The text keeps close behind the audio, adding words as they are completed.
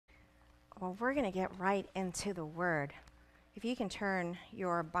Well, we're going to get right into the Word. If you can turn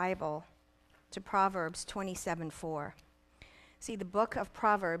your Bible to Proverbs 27:4. See, the book of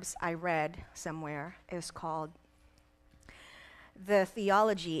Proverbs I read somewhere is called The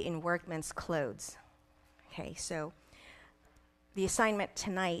Theology in Workman's Clothes. Okay, so the assignment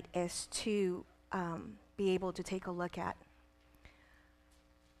tonight is to be able to take a look at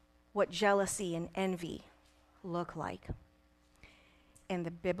what jealousy and envy look like in the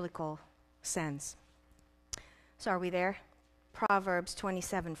biblical sense. So are we there? Proverbs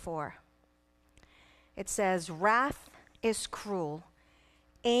 27:4. It says, "Wrath is cruel,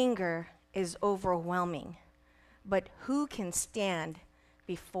 anger is overwhelming, but who can stand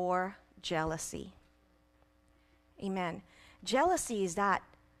before jealousy?" Amen. Jealousy is that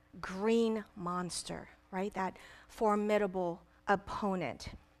green monster, right? That formidable opponent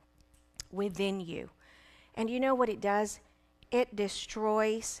within you. And you know what it does? It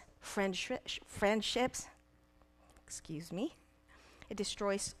destroys friendships. It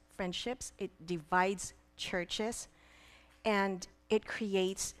destroys friendships. It divides churches. And it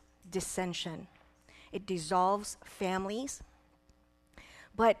creates dissension. It dissolves families.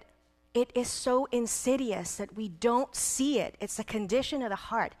 But it is so insidious that we don't see it. It's a condition of the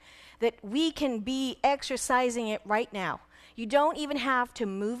heart that we can be exercising it right now. You don't even have to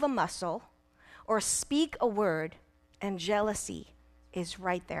move a muscle or speak a word, and jealousy is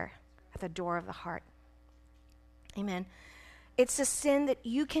right there at the door of the heart. Amen. It's a sin that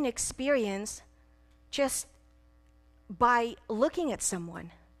you can experience just by looking at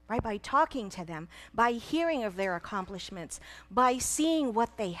someone, right? By talking to them, by hearing of their accomplishments, by seeing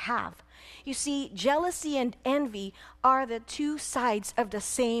what they have. You see, jealousy and envy are the two sides of the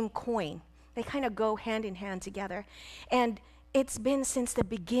same coin. They kind of go hand in hand together. And it's been since the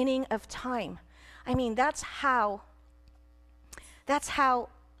beginning of time. I mean, that's how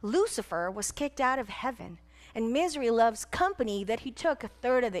Lucifer was kicked out of heaven. And misery loves company that he took a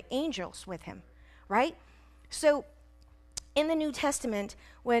third of the angels with him, right? So in the New Testament,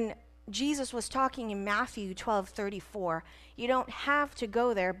 when Jesus was talking in Matthew 12:34, you don't have to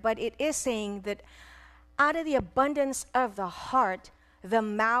go there, but it is saying that out of the abundance of the heart, the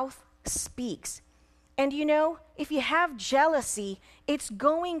mouth speaks. And you know, if you have jealousy, it's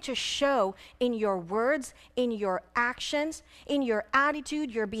going to show in your words, in your actions, in your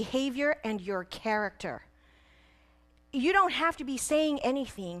attitude, your behavior, and your character. You don't have to be saying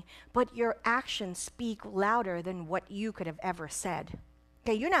anything, but your actions speak louder than what you could have ever said.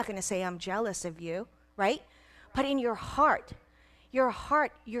 Okay, you're not going to say, "I'm jealous of you," right? But in your heart, you're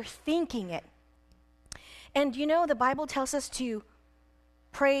thinking it. And you know, the Bible tells us to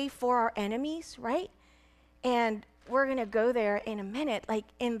pray for our enemies, right? And we're going to go there in a minute. Like,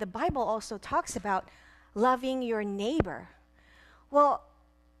 in the Bible also talks about loving your neighbor. Well,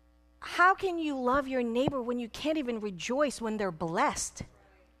 how can you love your neighbor when you can't even rejoice when they're blessed?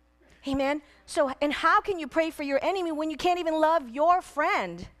 Amen. So, and how can you pray for your enemy when you can't even love your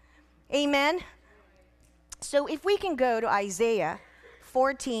friend? Amen. So if we can go to Isaiah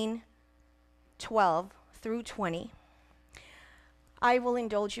 14:12 through 20. I will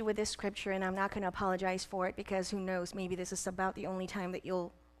indulge you with this scripture, and I'm not going to apologize for it, because who knows, maybe this is about the only time that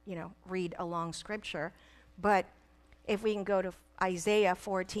you'll, read a long scripture. But if we can go to Isaiah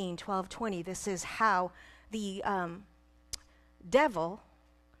 14:12, 20, this is how the devil,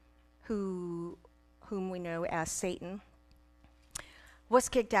 whom we know as Satan, was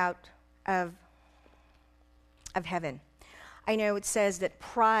kicked out of heaven. I know it says that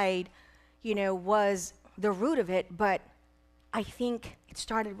pride, was the root of it, but I think it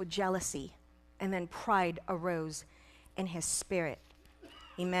started with jealousy, and then pride arose in his spirit.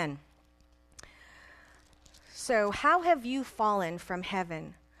 Amen. So, how have you fallen from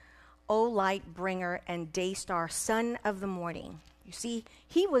heaven, O light bringer and day star, son of the morning? You see,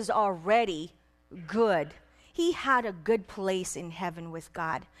 he was already good. He had a good place in heaven with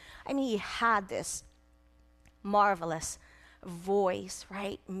God. I mean, he had this marvelous voice,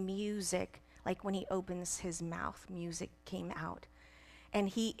 right? Music. Like when he opens his mouth, music came out. And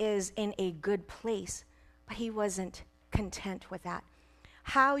he is in a good place, but he wasn't content with that.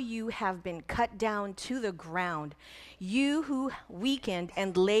 How you have been cut down to the ground, you who weakened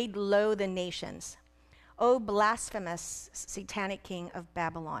and laid low the nations, O blasphemous satanic king of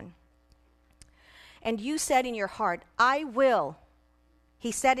Babylon. And you said in your heart, "I will."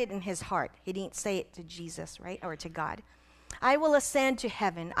 He said it in his heart. He didn't say it to Jesus, right? Or to God. "I will ascend to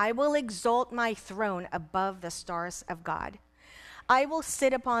heaven. I will exalt my throne above the stars of God. I will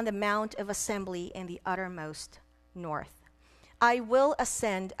sit upon the mount of assembly in the uttermost north. I will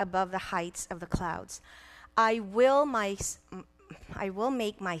ascend above the heights of the clouds. I will make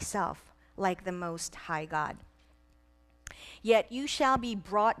myself like the Most High God. Yet you shall be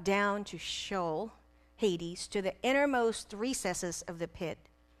brought down to Sheol, Hades, to the innermost recesses of the pit,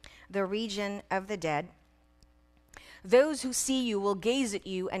 the region of the dead. Those who see you will gaze at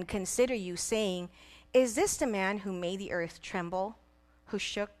you and consider you, saying, is this the man who made the earth tremble, who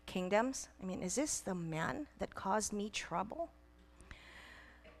shook kingdoms? Is this the man that caused me trouble?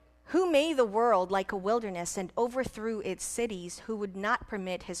 Who made the world like a wilderness and overthrew its cities, who would not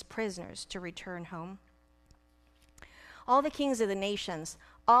permit his prisoners to return home? All the kings of the nations,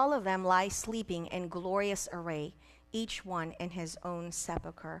 all of them lie sleeping in glorious array, each one in his own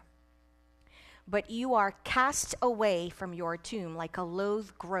sepulchre. But you are cast away from your tomb like a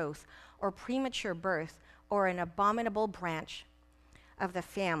loath growth, or premature birth, or an abominable branch of the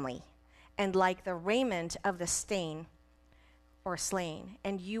family, and like the raiment of the stain or slain.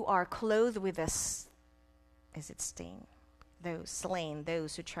 And you are clothed with slain,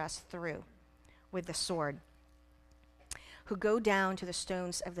 those who thrust through with the sword, who go down to the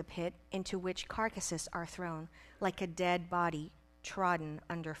stones of the pit, into which carcasses are thrown, like a dead body trodden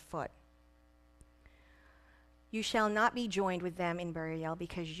underfoot. You shall not be joined with them in burial,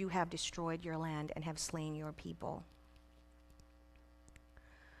 because you have destroyed your land and have slain your people.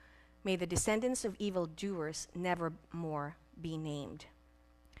 May the descendants of evildoers never more be named.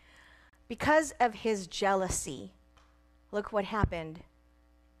 Because of his jealousy, look what happened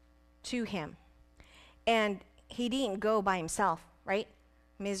to him. And he didn't go by himself, right?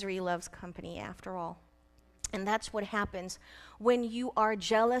 Misery loves company after all. And that's what happens when you are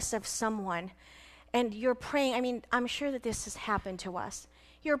jealous of someone and you're praying. I'm sure that this has happened to us.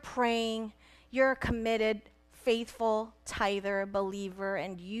 You're praying, you're a committed, faithful tither, believer,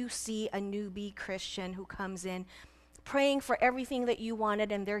 and you see a newbie Christian who comes in praying for everything that you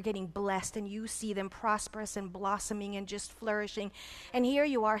wanted, and they're getting blessed, and you see them prosperous and blossoming and just flourishing. And here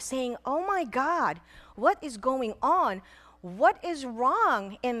you are saying, oh my God, what is going on? What is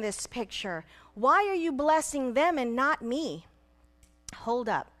wrong in this picture? Why are you blessing them and not me? Hold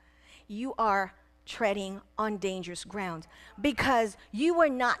up. You are treading on dangerous ground, because you are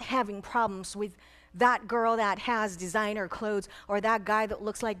not having problems with that girl that has designer clothes or that guy that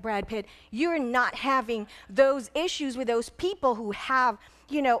looks like Brad Pitt. You're not having those issues with those people who have,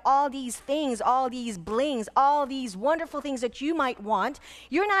 all these things, all these blings, all these wonderful things that you might want.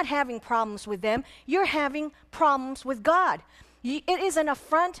 You're not having problems with them. You're having problems with God. It is an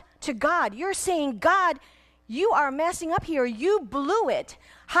affront to God. You're saying, God, you are messing up here. You blew it.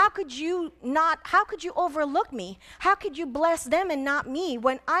 How could you overlook me? How could you bless them and not me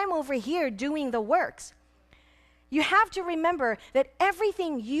when I'm over here doing the works? You have to remember that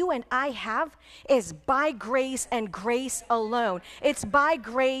everything you and I have is by grace and grace alone. It's by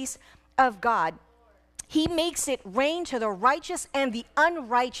grace of God. He makes it rain to the righteous and the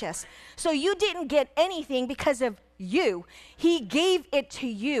unrighteous. So you didn't get anything because of you. He gave it to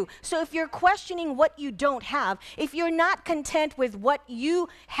you. So if you're questioning what you don't have, if you're not content with what you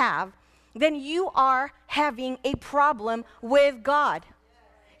have, then you are having a problem with God.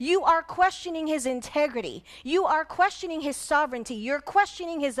 You are questioning his integrity. You are questioning his sovereignty. You're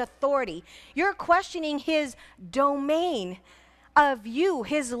questioning his authority. You're questioning his domain of you,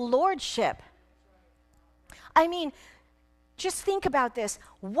 his lordship. Just think about this.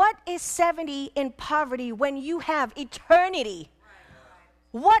 What is 70 in poverty when you have eternity?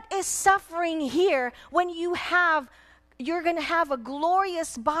 What is suffering here when you're going to have a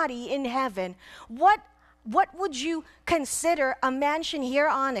glorious body in heaven? What would you consider a mansion here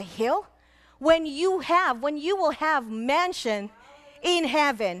on a hill when you will have mansion in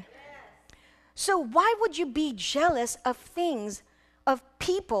heaven? So why would you be jealous of things, of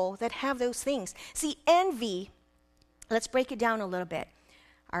people that have those things? See, envy, let's break it down a little bit.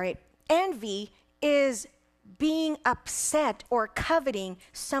 All right. Envy is being upset or coveting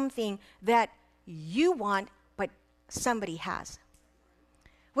something that you want, but somebody has.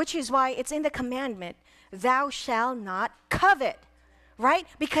 Which is why it's in the commandment, thou shalt not covet, right?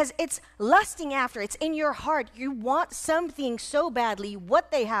 Because it's lusting after, it's in your heart. You want something so badly,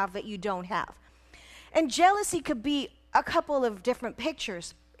 what they have that you don't have. And jealousy could be a couple of different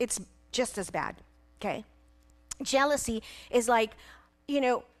pictures. It's just as bad, okay? Jealousy is like,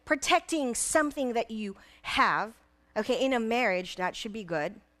 protecting something that you have. Okay, in a marriage, that should be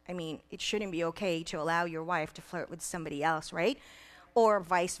good. It shouldn't be okay to allow your wife to flirt with somebody else, right? Or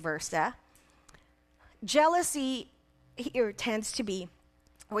vice versa. Jealousy here tends to be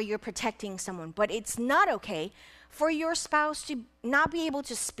where you're protecting someone, but it's not okay for your spouse to not be able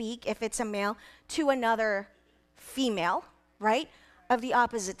to speak, if it's a male, to another female, right, of the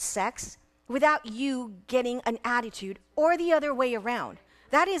opposite sex, without you getting an attitude, or the other way around.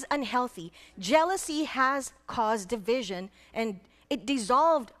 That is unhealthy. Jealousy has caused division, and it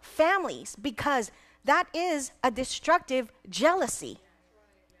dissolved families because that is a destructive jealousy.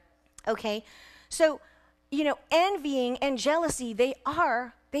 Okay? So, envying and jealousy, they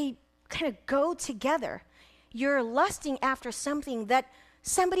kind of go together. You're lusting after something that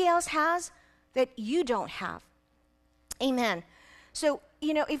somebody else has that you don't have. Amen. So,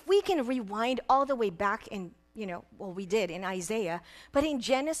 if we can rewind all the way back in, we did in Isaiah, but in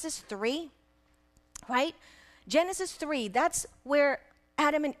Genesis 3, right? Genesis 3, that's where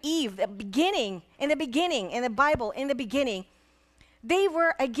Adam and Eve, in the Bible, they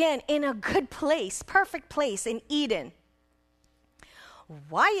were again in a good place, perfect place in Eden.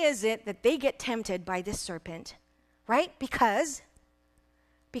 Why is it that they get tempted by this serpent, right? Because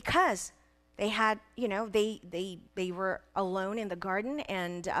they had, they were alone in the garden,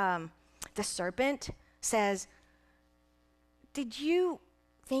 and the serpent says, did you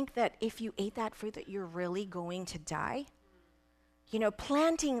think that if you ate that fruit that you're really going to die?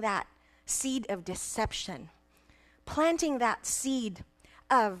 Planting that seed of deception, planting that seed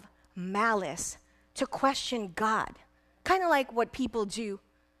of malice to question God. Kind of like what people do.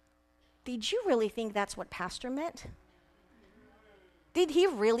 Did you really think that's what pastor meant? Did he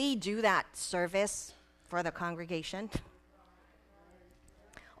really do that service for the congregation?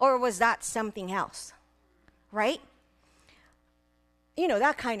 Or was that something else? Right?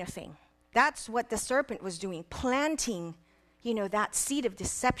 That kind of thing. That's what the serpent was doing, planting, that seed of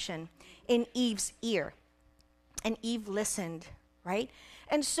deception in Eve's ear. And Eve listened, right?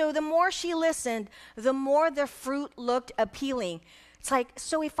 And so the more she listened, the more the fruit looked appealing. It's like,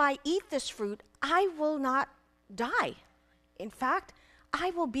 so if I eat this fruit, I will not die. In fact, I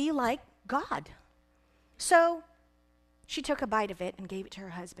will be like God. So she took a bite of it and gave it to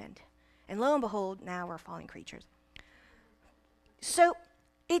her husband. And lo and behold, now we're fallen creatures. So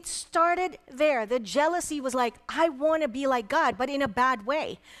it started there. The jealousy was like, I want to be like God, but in a bad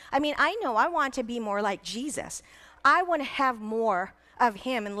way. I mean, I know I want to be more like Jesus. I want to have more of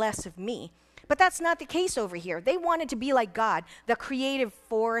him and less of me. But that's not the case over here. They wanted to be like God, the creative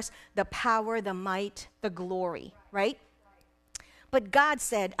force, the power, the might, the glory, right? But God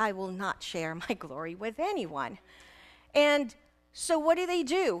said, I will not share my glory with anyone. And so what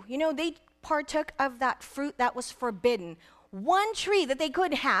do? They partook of that fruit that was forbidden. One tree that they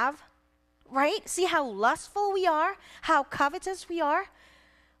could have, right? See how lustful we are, how covetous we are.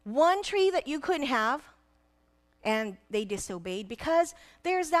 One tree that you couldn't have, and they disobeyed because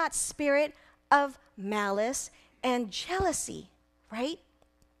there's that spirit of malice and jealousy, right?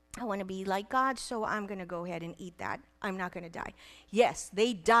 I want to be like God, so I'm going to go ahead and eat that. I'm not going to die. Yes,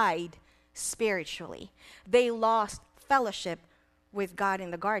 they died spiritually. They lost fellowship with God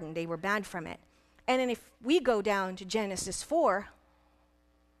in the garden. They were banned from it. And then if we go down to Genesis 4,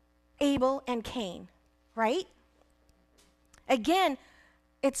 Abel and Cain, right? Again,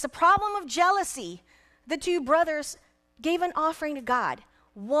 it's a problem of jealousy. The two brothers gave an offering to God.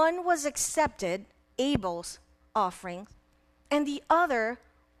 One was accepted, Abel's offering, and the other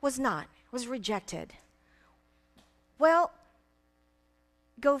was not, was rejected. Well,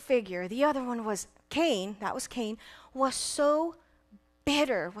 go figure. The other one was Cain, was so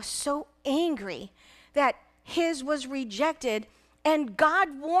bitter, was so angry that his was rejected, and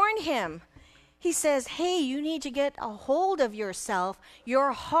God warned him. He says, hey, you need to get a hold of yourself,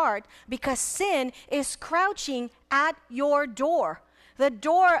 your heart, because sin is crouching at your door. The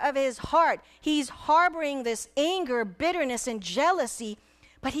door of his heart. He's harboring this anger, bitterness, and jealousy,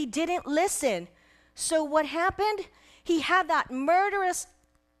 but he didn't listen. So what happened? He had that murderous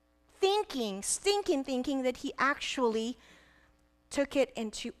thinking, stinking thinking, that he actually took it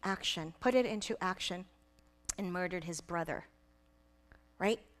into action, put it into action, and murdered his brother.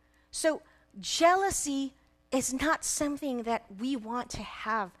 Right? So jealousy is not something that we want to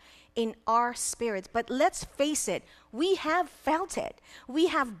have in our spirits. But let's face it, we have felt it. We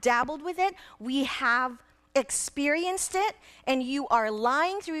have dabbled with it. We have experienced it. And you are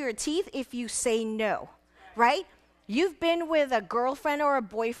lying through your teeth if you say no, right? You've been with a girlfriend or a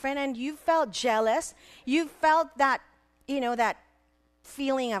boyfriend and you felt jealous. You felt that, that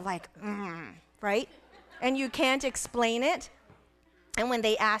feeling of like, right? And you can't explain it. And when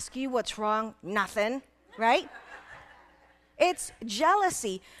they ask you what's wrong, nothing, right? It's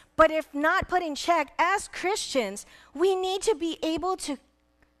jealousy. But if not put in check, as Christians, we need to be able to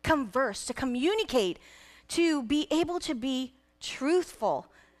converse, to communicate, to be able to be truthful,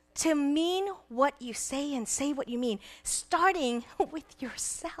 to mean what you say and say what you mean, starting with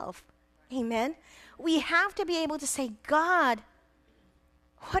yourself. Amen? We have to be able to say, God,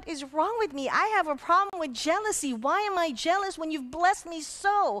 what is wrong with me? I have a problem with jealousy. Why am I jealous when you've blessed me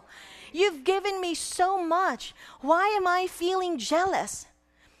so? You've given me so much. Why am I feeling jealous?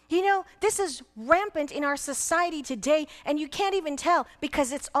 You know, this is rampant in our society today, and you can't even tell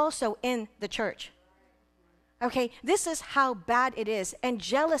because it's also in the church. Okay, this is how bad it is. And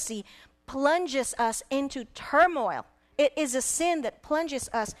jealousy plunges us into turmoil. It is a sin that plunges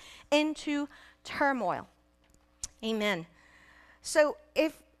us into turmoil. Amen. So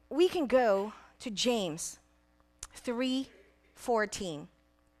if we can go to James 3:14.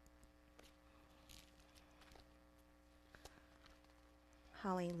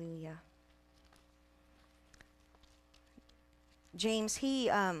 Hallelujah. James, he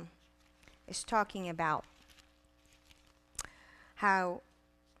is talking about how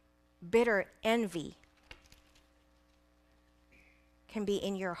bitter envy can be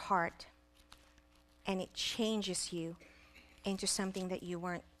in your heart, and it changes you into something that you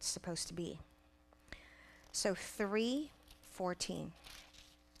weren't supposed to be. So 3:14.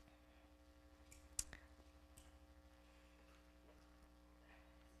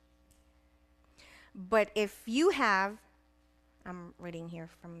 But if you have, I'm reading here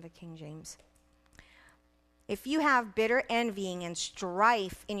from the King James. If you have bitter envying and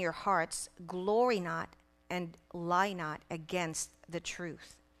strife in your hearts, glory not and lie not against the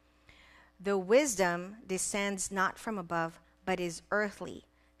truth. The wisdom descends not from above, but is earthly,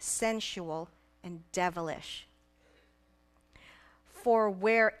 sensual, and devilish. For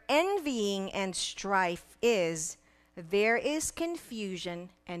where envying and strife is, there is confusion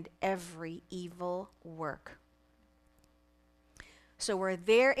and every evil work. So where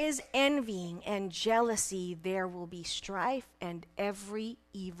there is envying and jealousy, there will be strife and every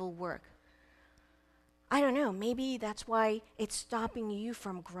evil work. I don't know, maybe that's why it's stopping you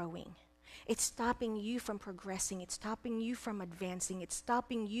from growing. It's stopping you from progressing. It's stopping you from advancing. It's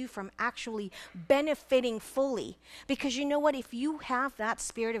stopping you from actually benefiting fully. Because you know what? If you have that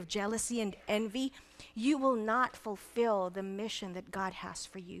spirit of jealousy and envy, you will not fulfill the mission that God has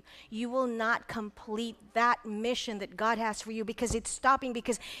for you. You will not complete that mission that God has for you because it's stopping.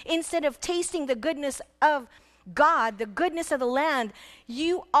 Because instead of tasting the goodness of God, the goodness of the land,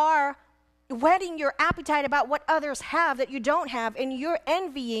 you are whetting your appetite about what others have that you don't have, and you're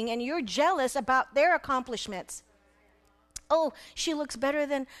envying and you're jealous about their accomplishments. Oh, she looks better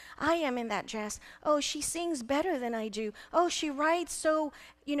than I am in that dress. Oh, she sings better than I do. Oh, she writes so,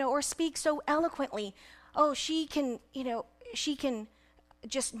 or speaks so eloquently. Oh, she can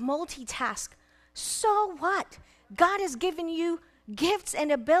just multitask. So what? God has given you gifts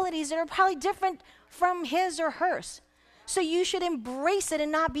and abilities that are probably different from his or hers. So you should embrace it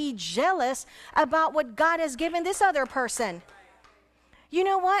and not be jealous about what God has given this other person. You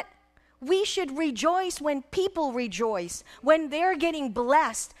know what? We should rejoice when people rejoice, when they're getting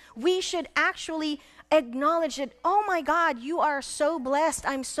blessed. We should actually acknowledge that, oh my God, you are so blessed.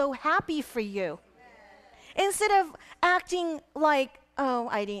 I'm so happy for you. Instead of acting like, oh,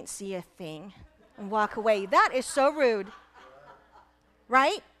 I didn't see a thing, and walk away. That is so rude.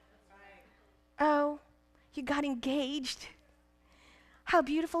 Right? Oh, you got engaged. How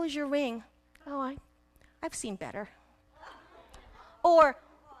beautiful is your ring? Oh, I've seen better. Or,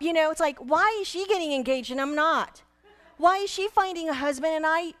 it's like, why is she getting engaged and I'm not? Why is she finding a husband and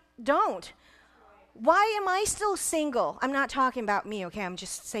I don't? Why am I still single? I'm not talking about me, okay? I'm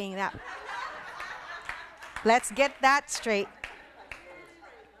just saying that. Let's get that straight.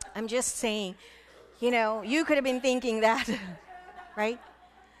 I'm just saying, you could have been thinking that, right?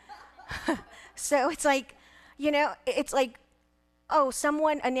 So it's like, oh,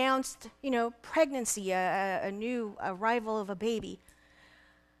 someone announced, pregnancy, a new arrival of a baby.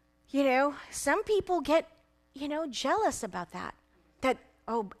 Some people get, jealous about that. That,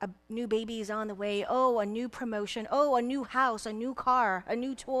 oh, a new baby is on the way. Oh, a new promotion. Oh, a new house, a new car, a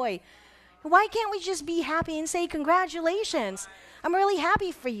new toy. Why can't we just be happy and say, congratulations, I'm really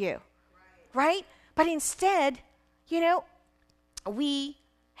happy for you, right? But instead, we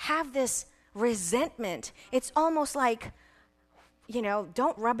have this resentment. It's almost like,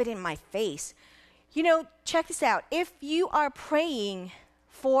 don't rub it in my face. Check this out. If you are praying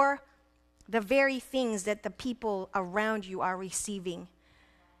for the very things that the people around you are receiving,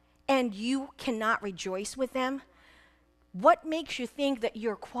 and you cannot rejoice with them, what makes you think that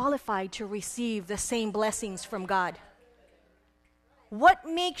you're qualified to receive the same blessings from God? What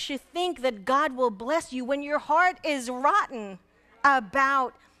makes you think that God will bless you when your heart is rotten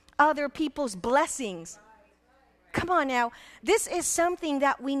about other people's blessings? Come on now. This is something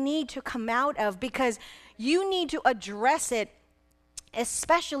that we need to come out of, because you need to address it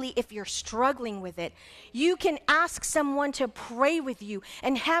especially if you're struggling with it. You can ask someone to pray with you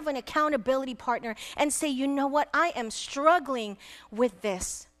and have an accountability partner and say, you know what, I am struggling with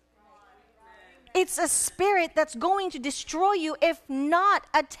this. It's a spirit that's going to destroy you if not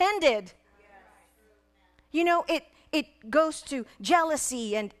attended. You know, it goes to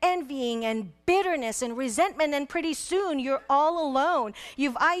jealousy and envying and bitterness and resentment, and pretty soon you're all alone.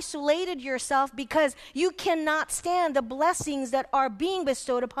 You've isolated yourself because you cannot stand the blessings that are being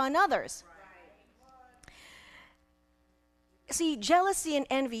bestowed upon others. See, jealousy and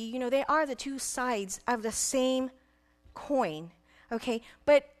envy, you know, they are the two sides of the same coin, okay?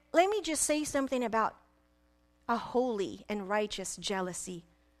 But let me just say something about a holy and righteous jealousy,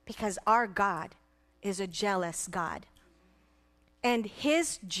 because our God is a jealous God. And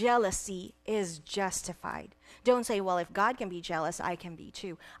his jealousy is justified. Don't say, well, if God can be jealous, I can be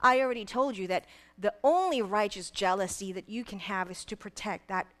too. I already told you that the only righteous jealousy that you can have is to protect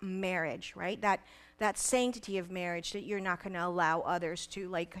that marriage, right? That sanctity of marriage, that you're not going to allow others to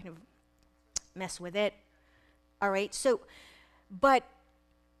like kind of mess with it. All right? So, but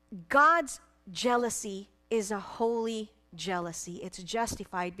God's jealousy is a holy jealousy. It's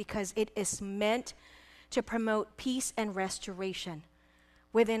justified because it is meant to promote peace and restoration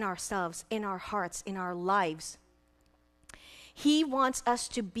within ourselves, in our hearts, in our lives. He wants us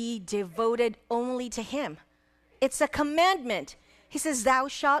to be devoted only to him. It's a commandment. He says, thou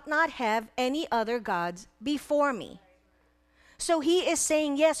shalt not have any other gods before me. So he is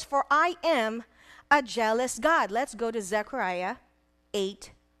saying, yes, for I am a jealous God. Let's go to Zechariah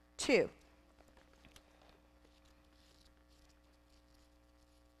 8:2.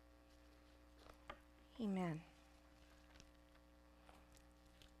 Amen.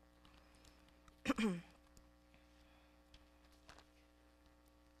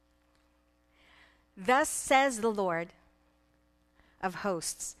 Thus says the Lord of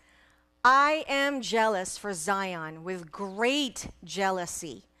hosts, I am jealous for Zion with great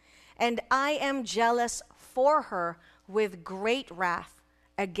jealousy, and I am jealous for her with great wrath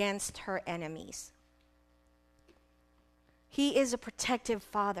against her enemies. He is a protective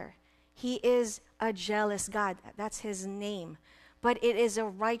father. He is a jealous God. That's his name. But it is a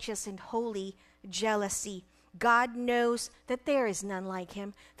righteous and holy jealousy. God knows that there is none like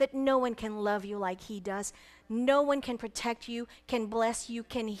him, that no one can love you like he does. No one can protect you, can bless you,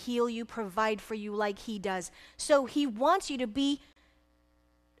 can heal you, provide for you like he does. So he wants you to be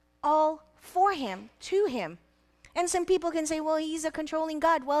all for him, to him. And some people can say, well, he's a controlling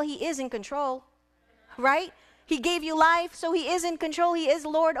God. Well, he is in control, right? He gave you life, so he is in control. He is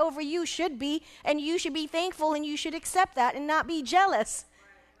Lord over you, should be, and you should be thankful, and you should accept that and not be jealous.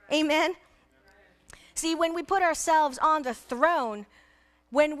 Amen? See, when we put ourselves on the throne,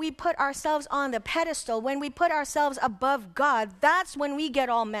 when we put ourselves on the pedestal, when we put ourselves above God, that's when we get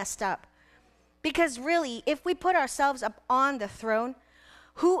all messed up. Because really, if we put ourselves up on the throne,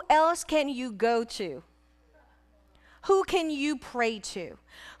 who else can you go to? Who can you pray to?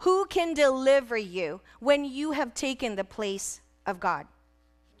 Who can deliver you when you have taken the place of God?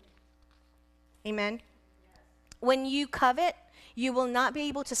 Amen? When you covet, you will not be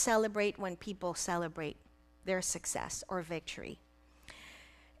able to celebrate when people celebrate their success or victory.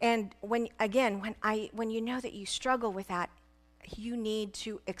 And when you know that you struggle with that, you need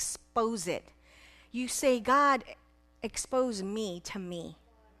to expose it. You say, God, expose me to me.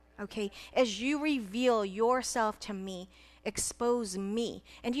 Okay, as you reveal yourself to me, expose me.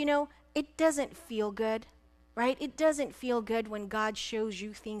 And you know, it doesn't feel good, right? It doesn't feel good when God shows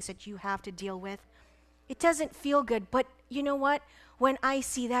you things that you have to deal with. It doesn't feel good, but you know what? When I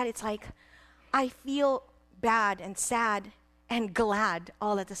see that, it's like I feel bad and sad and glad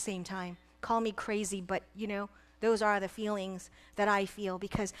all at the same time. Call me crazy, but you know, those are the feelings that I feel,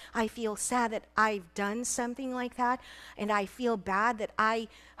 because I feel sad that I've done something like that, and I feel bad that I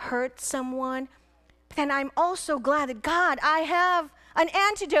hurt someone. And I'm also glad that, God, I have an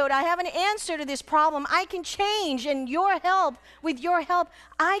antidote. I have an answer to this problem. I can change, and your help, with your help,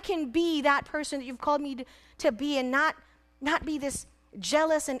 I can be that person that you've called me to be, and not be this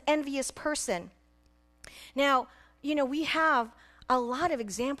jealous and envious person. Now, you know, we have a lot of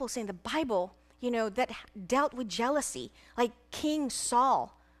examples in the Bible, you know, that dealt with jealousy, like King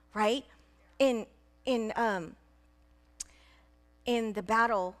Saul, right? In the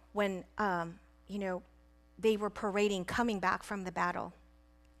battle when, you know, they were parading, coming back from the battle.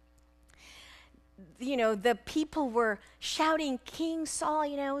 You know, the people were shouting, King Saul,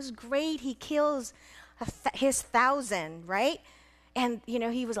 you know, it was great. He kills his 1,000, right? And, you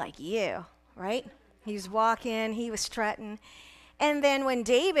know, he was like, yeah, right? He was walking, he was strutting. And then when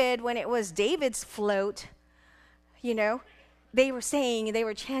it was David's float, you know, they were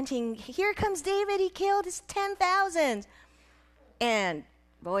chanting, "Here comes David, he killed his 10,000. And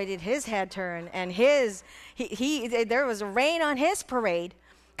boy, did his head turn, and there was rain on his parade,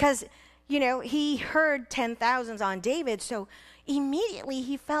 because, he heard 10,000s on David, so immediately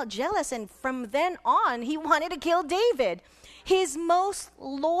he felt jealous, and from then on, he wanted to kill David, his most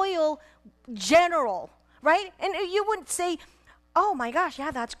loyal general, right? And you wouldn't say, "Oh my gosh,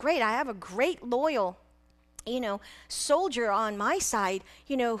 yeah, that's great. I have a great loyal, soldier on my side,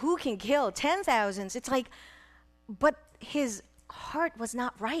 who can kill 10,000s. It's like, but his heart was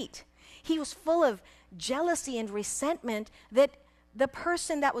not right. He was full of jealousy and resentment that the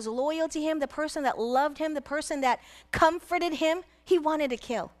person that was loyal to him, the person that loved him, the person that comforted him, he wanted to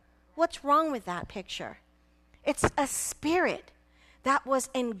kill. What's wrong with that picture? It's a spirit that was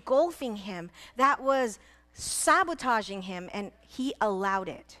engulfing him, that was sabotaging him, and he allowed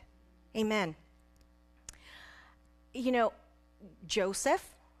it. Amen.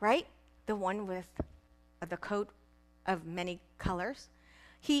 Joseph, right? The one with the coat of many colors.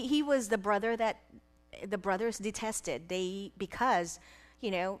 He was the brother that the brothers detested. Because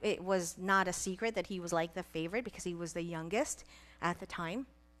it was not a secret that he was like the favorite, because he was the youngest at the time,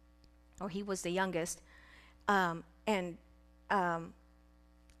 or he was the youngest, and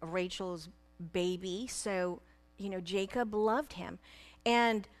Rachel's baby. So, Jacob loved him.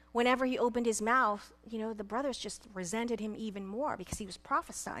 And whenever he opened his mouth, the brothers just resented him even more, because he was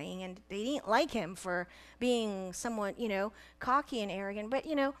prophesying, and they didn't like him for being somewhat, cocky and arrogant. But,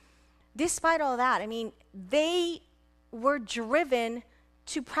 despite all that, they were driven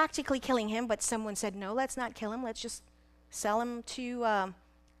to practically killing him, but someone said, "No, let's not kill him. Let's just sell him to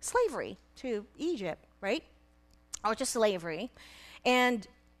slavery, to Egypt," right? Or to slavery. And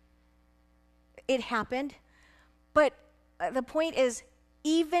it happened. But the point is,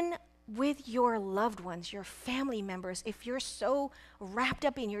 even with your loved ones, your family members, if you're so wrapped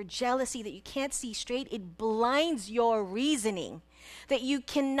up in your jealousy that you can't see straight, it blinds your reasoning, that you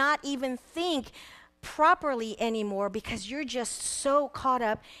cannot even think properly anymore, because you're just so caught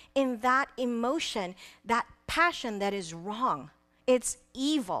up in that emotion, that passion that is wrong. It's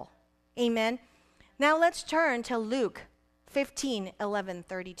evil. Amen. Now let's turn to Luke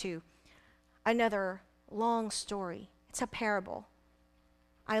 15:11-32. Another long story. It's a parable.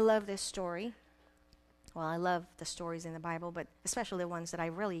 I love this story. Well, I love the stories in the Bible, but especially the ones that I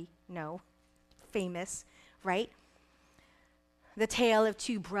really know, famous, right? The tale of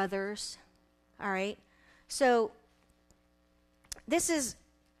two brothers, all right? So this is,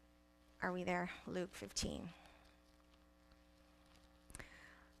 are we there? Luke 15.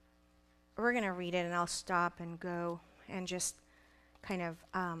 We're going to read it, and I'll stop and go and just kind of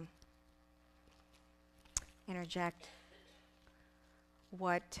interject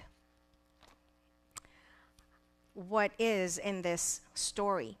what is in this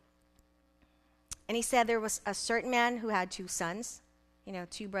story. And he said, there was a certain man who had two sons,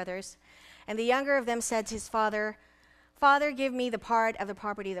 two brothers. And the younger of them said to his father, "Father, give me the part of the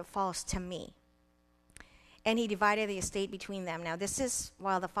property that falls to me." And he divided the estate between them. Now, this is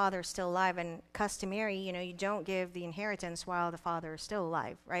while the father is still alive, and customary, you don't give the inheritance while the father is still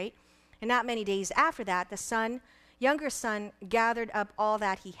alive, right? And not many days after that, the younger son gathered up all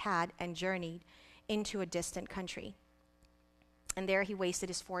that he had and journeyed into a distant country. And there he wasted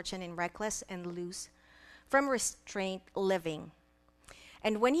his fortune in reckless and loose, from restraint living.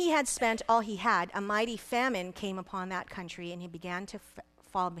 And when he had spent all he had, a mighty famine came upon that country, and he began to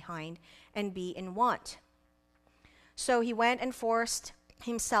fall behind and be in want. So he went and forced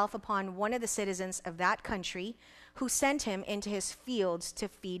himself upon one of the citizens of that country, who sent him into his fields to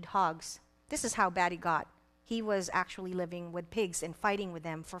feed hogs. This is how bad he got. He was actually living with pigs and fighting with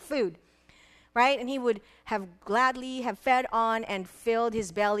them for food, right? And he would gladly have fed on and filled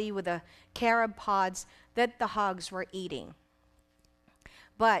his belly with the carob pods that the hogs were eating.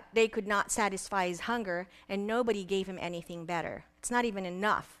 But they could not satisfy his hunger, and nobody gave him anything better. It's not even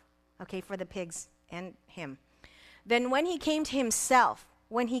enough, for the pigs and him. Then when he came to himself,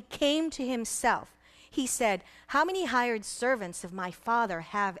 he said, "How many hired servants of my father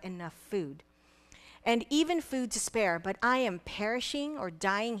have enough food, and even food to spare, but I am perishing or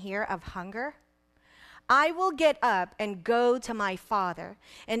dying here of hunger? I will get up and go to my father,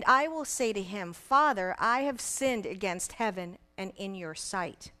 and I will say to him, 'Father, I have sinned against heaven and in your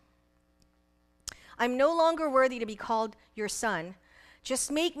sight. I'm no longer worthy to be called your son.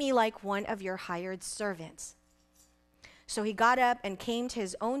 Just make me like one of your hired servants.' So he got up and came to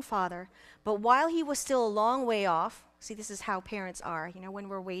his own father, but while he was still a long way off," see, this is how parents are, when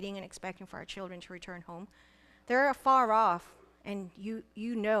we're waiting and expecting for our children to return home. They're far off, and you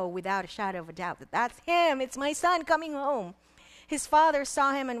know without a shadow of a doubt that that's him. It's my son coming home. His father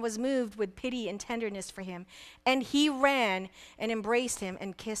saw him and was moved with pity and tenderness for him. And he ran and embraced him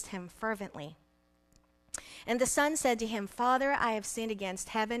and kissed him fervently. And the son said to him, Father, I have sinned against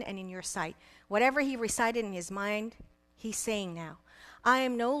heaven and in your sight. Whatever he recited in his mind, he's saying now. I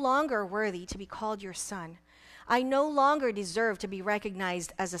am no longer worthy to be called your son. I no longer deserve to be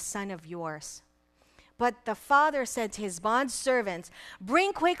recognized as a son of yours. But the father said to his bondservants,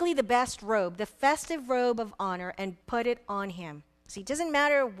 Bring quickly the best robe, the festive robe of honor, and put it on him. See, it doesn't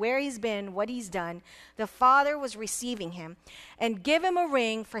matter where he's been, what he's done. The father was receiving him. And give him a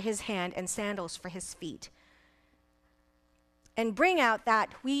ring for his hand and sandals for his feet. And bring out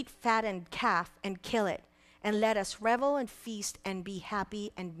that wheat fattened calf and kill it. And let us revel and feast and be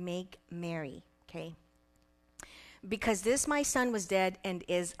happy and make merry. Okay? Because this my son was dead and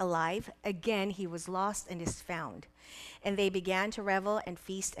is alive. Again, he was lost and is found. And they began to revel and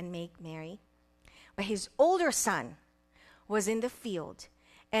feast and make merry. But his older son was in the field.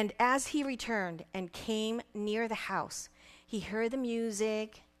 And as he returned and came near the house, he heard the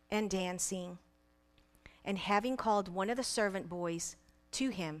music and dancing. And having called one of the servant boys to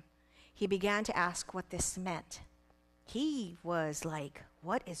him, he began to ask what this meant. He was like,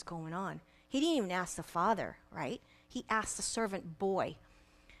 what is going on? He didn't even ask the father, right? He asked the servant boy.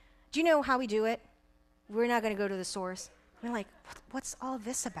 Do you know how we do it? We're not going to go to the source. We're like, what's all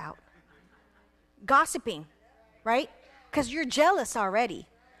this about? Gossiping, right? Because you're jealous already.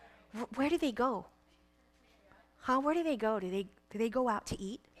 Where do they go? Where do they go? Do they go out to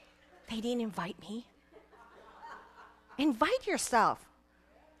eat? They didn't invite me. Invite yourself.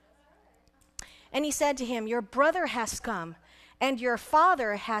 And he said to him, Your brother has come, and your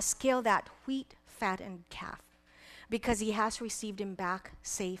father has killed that wheat fattened calf, because he has received him back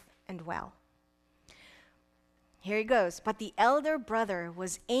safe and well. Here he goes. But the elder brother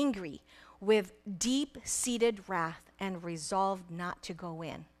was angry with deep-seated wrath and resolved not to go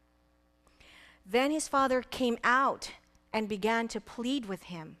in. Then his father came out and began to plead with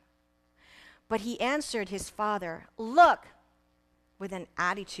him. But he answered his father, Look, with an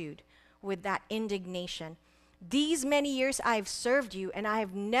attitude, with that indignation. These many years I have served you, and I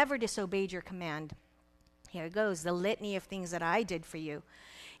have never disobeyed your command. Here it goes, the litany of things that I did for you.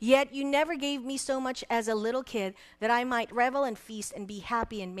 Yet you never gave me so much as a little kid that I might revel and feast and be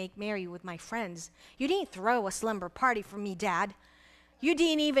happy and make merry with my friends. You didn't throw a slumber party for me, Dad. You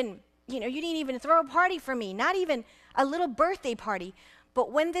didn't even throw a party for me, not even a little birthday party.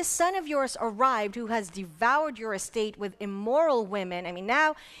 But when this son of yours arrived, who has devoured your estate with immoral women,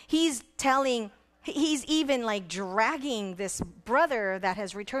 now he's even like dragging this brother that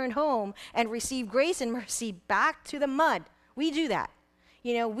has returned home and received grace and mercy back to the mud. We do that.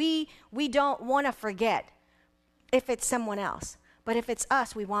 We don't want to forget if it's someone else. But if it's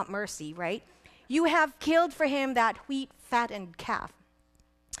us, we want mercy, right? You have killed for him that wheat fattened calf.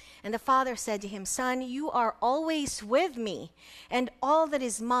 And the father said to him, Son, you are always with me, and all that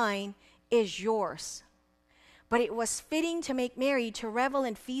is mine is yours. But it was fitting to make merry, to revel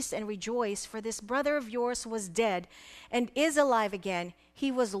and feast and rejoice, for this brother of yours was dead and is alive again.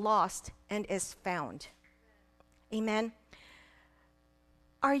 He was lost and is found. Amen.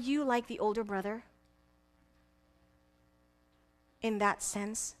 Are you like the older brother in that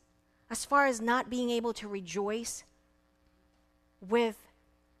sense? As far as not being able to rejoice with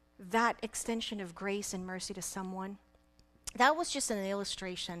that extension of grace and mercy to someone? That was just an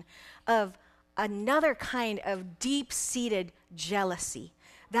illustration of another kind of deep-seated jealousy,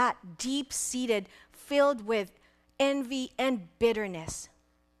 that deep-seated, filled with envy and bitterness.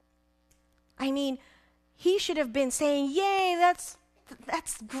 He should have been saying, Yay, that's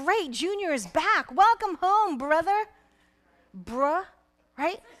great, Junior is back, welcome home, brother. Bruh,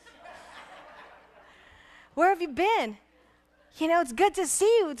 right? Where have you been? It's good to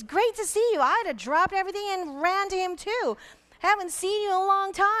see you. It's great to see you. I'd have dropped everything and ran to him too. Haven't seen you in a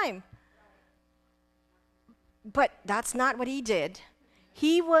long time. But that's not what he did.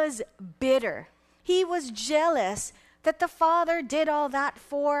 He was bitter. He was jealous that the father did all that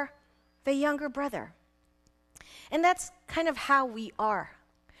for the younger brother. And that's kind of how we are.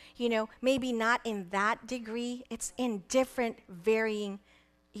 Maybe not in that degree. It's in different, varying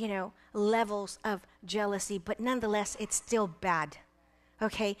levels of jealousy, but nonetheless, it's still bad,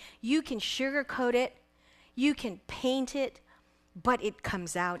 okay? You can sugarcoat it, you can paint it, but it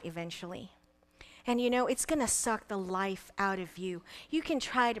comes out eventually. And it's going to suck the life out of you. You can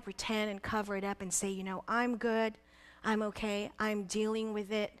try to pretend and cover it up and say, I'm good, I'm okay, I'm dealing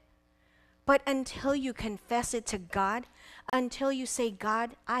with it. But until you confess it to God, until you say,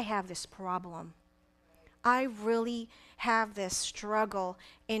 God, I have this problem. I really have this struggle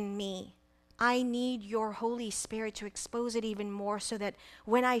in me. I need your Holy Spirit to expose it even more so that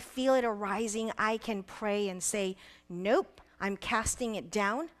when I feel it arising, I can pray and say, nope, I'm casting it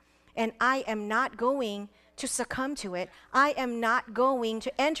down, and I am not going to succumb to it. I am not going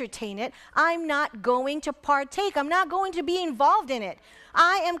to entertain it. I'm not going to partake. I'm not going to be involved in it.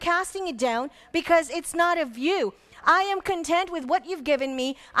 I am casting it down because it's not of you. I am content with what you've given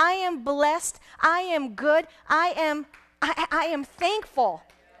me. I am blessed. I am good. I am thankful.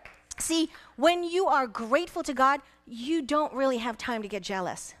 See, when you are grateful to God, you don't really have time to get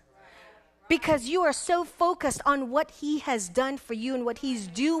jealous. Because you are so focused on what he has done for you and what he's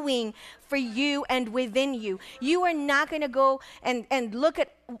doing for you and within you. You are not going to go and look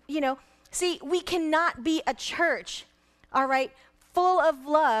at, see, we cannot be a church, all right, full of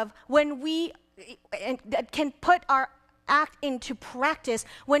love when we that can put our act into practice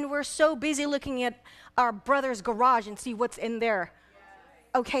when we're so busy looking at our brother's garage and see what's in there.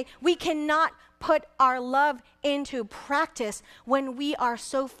 Okay, we cannot put our love into practice when we are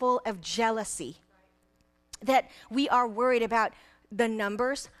so full of jealousy that we are worried about the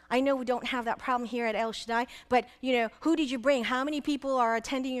numbers. I know we don't have that problem here at El Shaddai, but, who did you bring? How many people are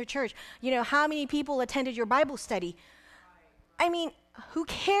attending your church? How many people attended your Bible study? I mean, who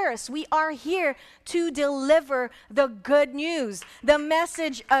cares? We are here to deliver the good news, the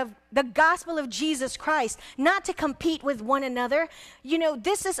message of the gospel of Jesus Christ, not to compete with one another.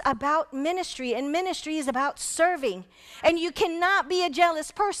 This is about ministry, and ministry is about serving. And you cannot be a jealous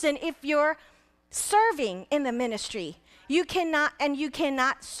person if you're serving in the ministry. You cannot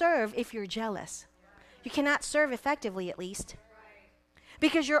serve if you're jealous. You cannot serve effectively, at least.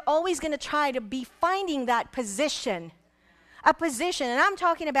 Because you're always going to try to be finding that position. A position, and I'm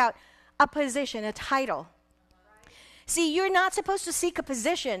talking about a position, a title. See, you're not supposed to seek a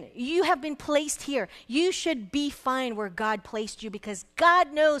position. You have been placed here. You should be fine where God placed you because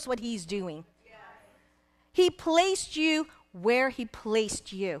God knows what he's doing. He placed you where he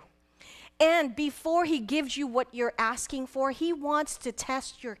placed you. And before he gives you what you're asking for, he wants to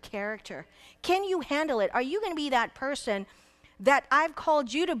test your character. Can you handle it? Are you going to be that person that I've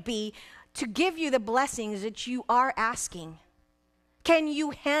called you to be to give you the blessings that you are asking? Can you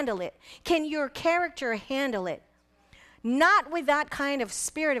handle it? Can your character handle it? Not with that kind of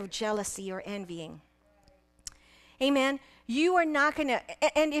spirit of jealousy or envying. Amen. You are not going to,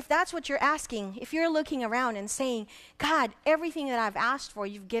 and if that's what you're asking, if you're looking around and saying, God, everything that I've asked for,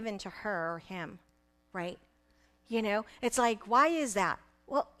 you've given to her or him, right? It's like, why is that?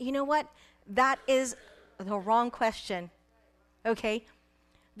 Well, you know what? That is the wrong question, okay?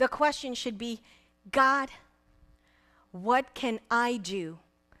 The question should be, God, what can I do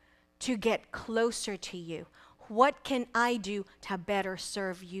to get closer to you? What can I do to better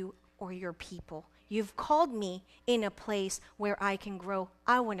serve you or your people? You've called me in a place where I can grow.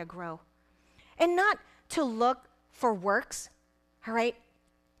 I want to grow. And not to look for works, all right?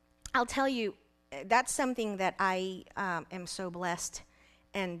 I'll tell you, that's something that I am so blessed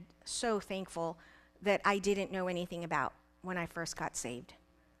and so thankful that I didn't know anything about when I first got saved.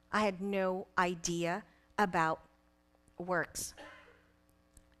 I had no idea about works,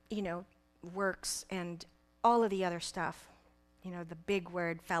 works and all of the other stuff, the big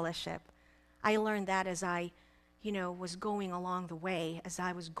word fellowship. I learned that as I, was going along the way, as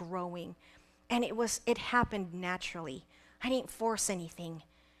I was growing. And it happened naturally. I didn't force anything.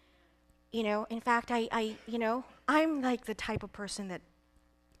 In fact, I'm like the type of person that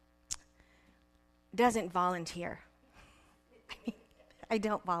doesn't volunteer. I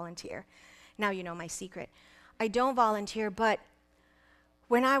don't volunteer. Now you know my secret. I don't volunteer, but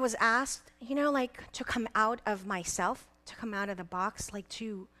when I was asked, to come out of myself, to come out of the box,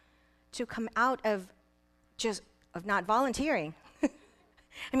 to come out of not volunteering.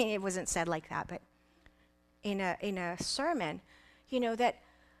 I mean, it wasn't said like that, but in a sermon, that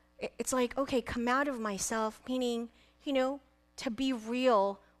it's like, okay, come out of myself, meaning, to be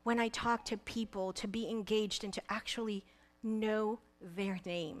real when I talk to people, to be engaged and to actually know their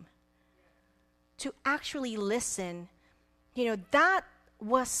name. To actually listen, that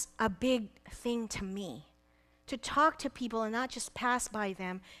was a big thing to me. To talk to people and not just pass by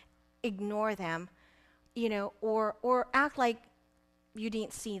them, ignore them, or act like you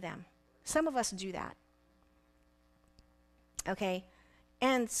didn't see them. Some of us do that. Okay?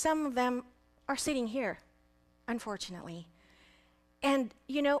 And some of them are sitting here, unfortunately. And,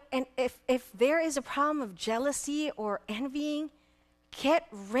 and if there is a problem of jealousy or envying, get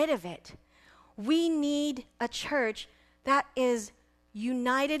rid of it. We need a church that is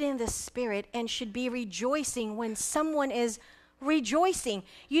united in the Spirit and should be rejoicing when someone is rejoicing.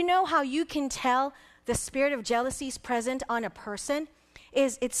 You know how you can tell the spirit of jealousy is present on a person?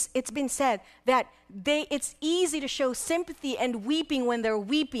 is it's been said that it's easy to show sympathy and weeping when they're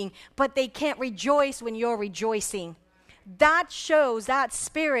weeping, but they can't rejoice when you're rejoicing. That shows that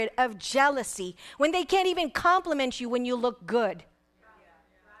spirit of jealousy when they can't even compliment you when you look good.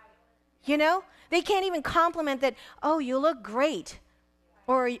 You know? They can't even compliment that, oh, you look great.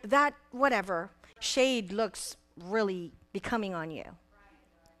 Or that, whatever, shade looks really becoming on you.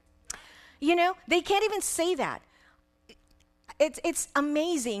 You know? They can't even say that. It's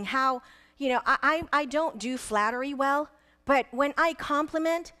amazing how, you know, I don't do flattery well, but when I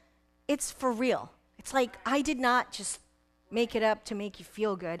compliment, it's for real. It's like I did not just make it up to make you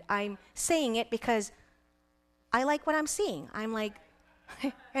feel good. I'm saying it because I like what I'm seeing. I'm like,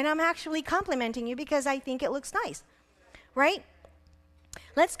 and I'm actually complimenting you because I think it looks nice, right?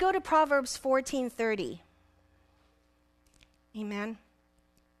 Let's go to Proverbs 14:30. Amen.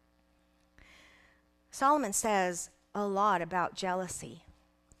 Solomon says a lot about jealousy.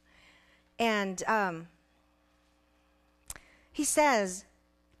 And he says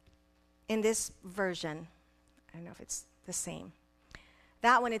in this version, I don't know if it's the same,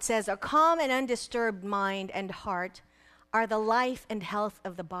 that one it says, a calm and undisturbed mind and heart are the life and health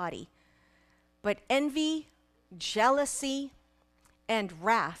of the body. But envy, jealousy, and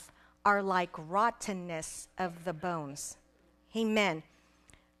wrath are like rottenness of the bones. Amen.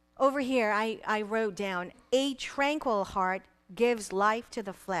 Over here, I wrote down, a tranquil heart gives life to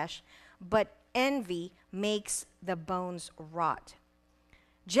the flesh, but envy makes the bones rot.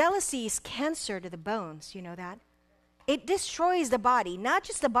 Jealousy is cancer to the bones, you know that? It destroys the body, not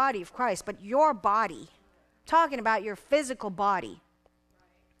just the body of Christ, but your body. Talking about your physical body.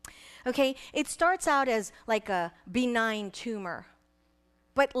 Okay, it starts out as like a benign tumor,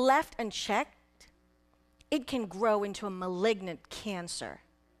 but left unchecked, it can grow into a malignant cancer.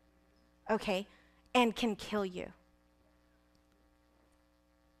 Okay, and can kill you.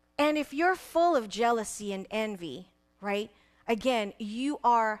 And if you're full of jealousy and envy, right, again, you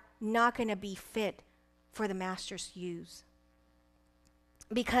are not going to be fit for the master's use.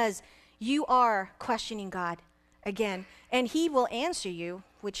 Because you are questioning God again, and he will answer you,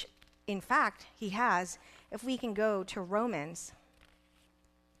 which in fact he has. If we can go to Romans.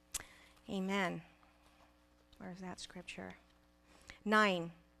 Amen. Where's that scripture?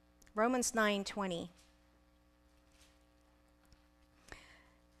 9. Romans 9:20.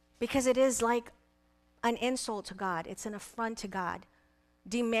 Because it is like an insult to God. It's an affront to God,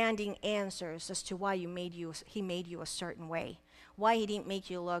 demanding answers as to why he made you a certain way. Why he didn't make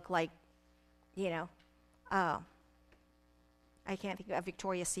you look like, you know, I can't think of a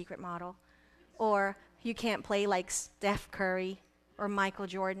Victoria's Secret model. Or you can't play like Steph Curry or Michael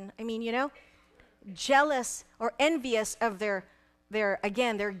Jordan. I mean, you know, jealous or envious of their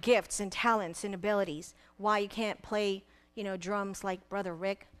gifts and talents and abilities. Why you can't play, you know, drums like Brother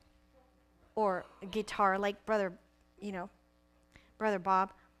Rick or guitar like Brother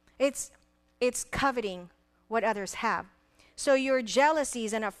Bob. It's coveting what others have. So your jealousy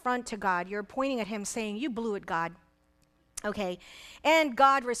is an affront to God. You're pointing at him saying, you blew it, God. Okay. And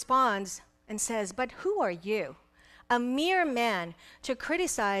God responds and says, but who are you? A mere man to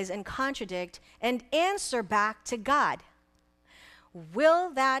criticize and contradict and answer back to God. Will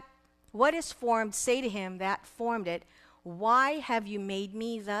that what is formed say to him that formed it, why have you made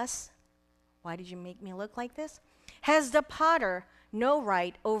me thus? Why did you make me look like this? Has the potter no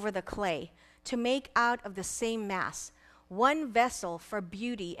right over the clay to make out of the same mass one vessel for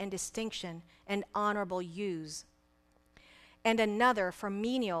beauty and distinction and honorable use, and another for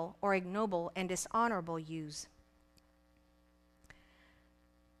menial or ignoble and dishonorable use?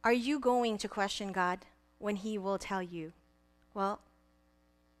 Are you going to question God when he will tell you, well,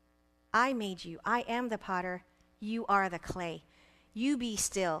 I made you, I am the potter, you are the clay. You be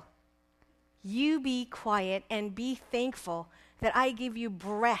still. You be quiet and be thankful that I give you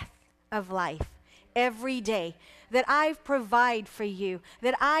breath of life every day, that I provide for you,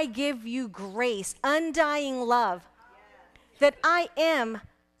 that I give you grace, undying love, that I am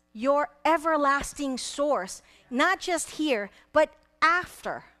your everlasting source, not just here, but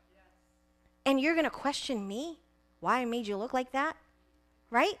after. And you're going to question me why I made you look like that,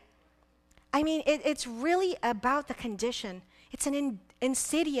 right? I mean, it's really about the condition. It's an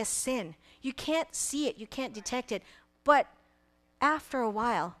insidious sin. You can't see it, you can't detect it, but after a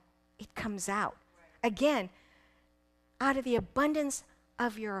while, it comes out. Again, out of the abundance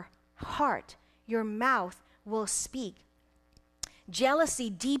of your heart, your mouth will speak. Jealousy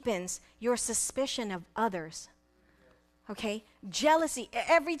deepens your suspicion of others. Okay? Jealousy,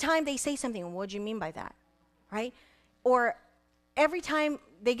 every time they say something, what do you mean by that? Right? Or every time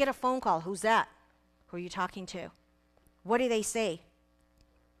they get a phone call, who's that? Who are you talking to? What do they say?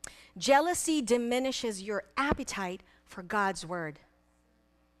 Jealousy diminishes your appetite for God's word.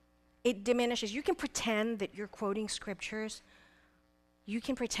 It diminishes. You can pretend that you're quoting scriptures. You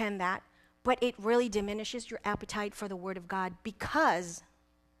can pretend that, but it really diminishes your appetite for the word of God because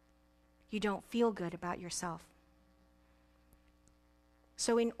you don't feel good about yourself.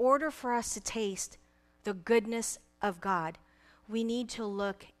 So in order for us to taste the goodness of God, we need to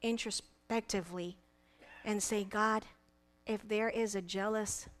look introspectively and say, God, if there is a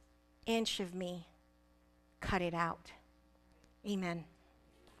jealous inch of me, cut it out. Amen.